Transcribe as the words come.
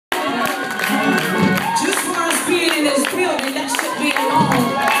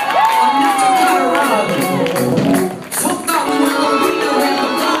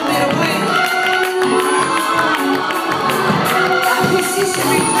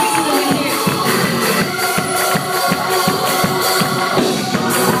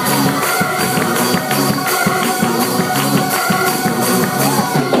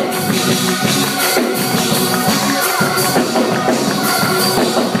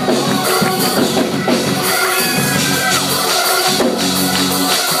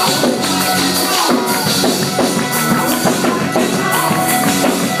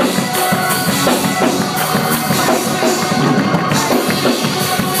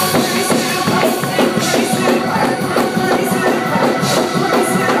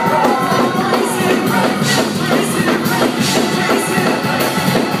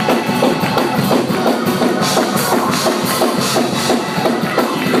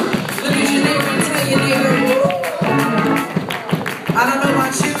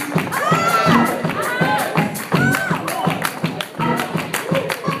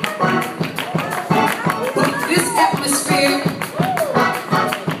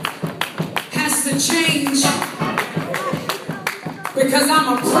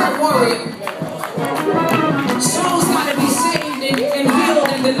I'm a prayer warrior. Souls got to be saved and healed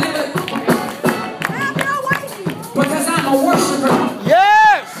and delivered. Because I'm a worshiper.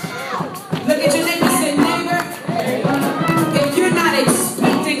 Yes! Look at your neighbor and say, neighbor, if you're not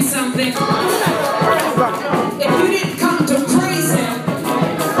expecting something, if you didn't come to praise him,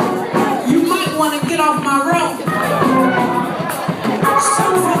 you might want to get off my road.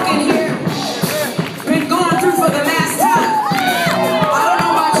 Some folk in here been going through for the last time. I don't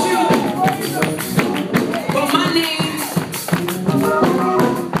know about you, but my name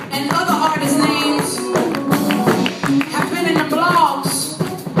and other artists' names have been in the blogs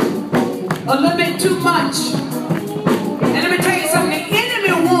a little bit too much. And let me tell you something, the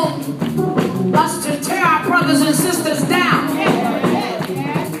enemy wants us to tear our brothers and sisters down.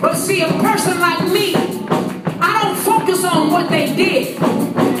 But see, a person like me, I don't focus on what they did.